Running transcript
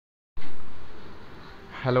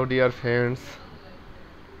Hello dear friends,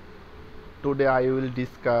 today I will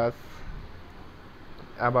discuss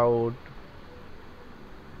about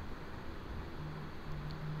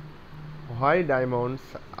why diamonds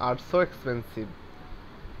are so expensive.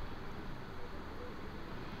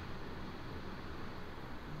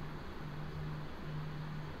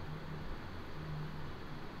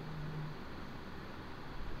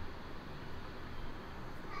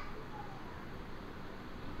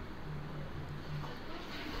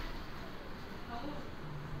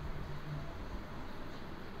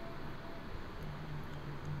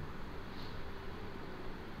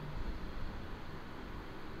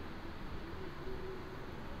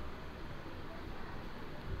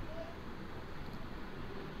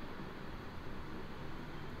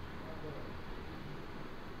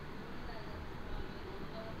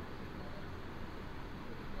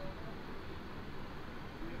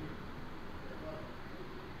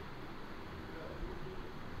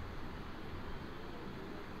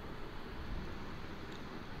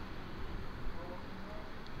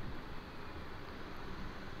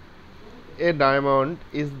 A diamond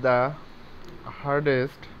is the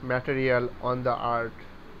hardest material on the earth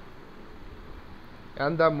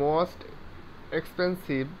and the most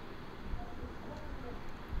expensive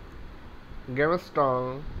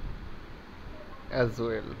gemstone as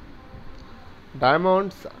well.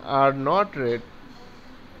 Diamonds are not red.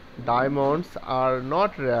 Diamonds are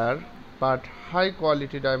not rare, but high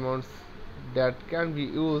quality diamonds that can be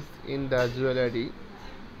used in the jewelry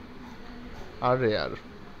are rare.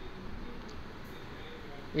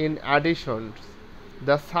 In addition,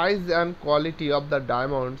 the size and quality of the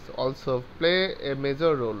diamonds also play a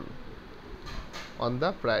major role on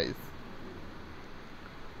the price.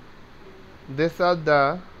 These are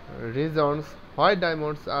the reasons why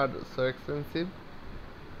diamonds are so expensive.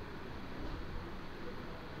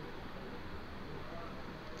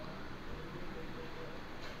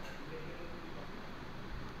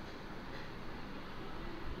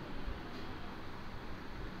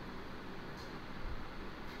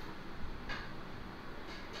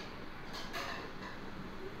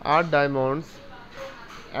 Are diamonds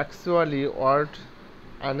actually worth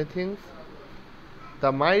anything?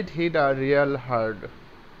 The might hit a real hard,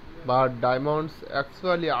 but diamonds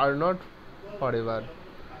actually are not forever.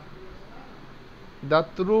 The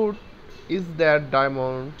truth is that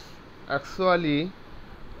diamonds actually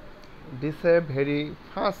decay very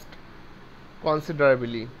fast,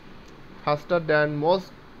 considerably faster than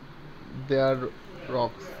most their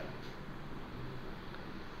rocks.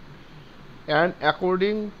 And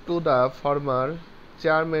according to the former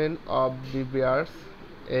chairman of De Beers,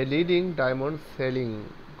 a leading diamond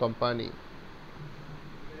selling company,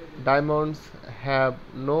 diamonds have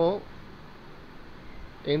no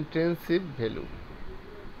intrinsic value.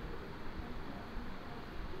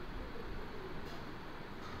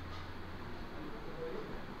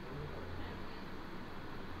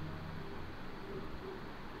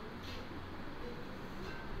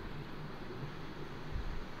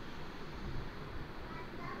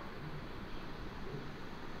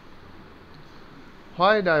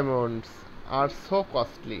 Why diamonds are so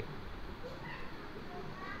costly?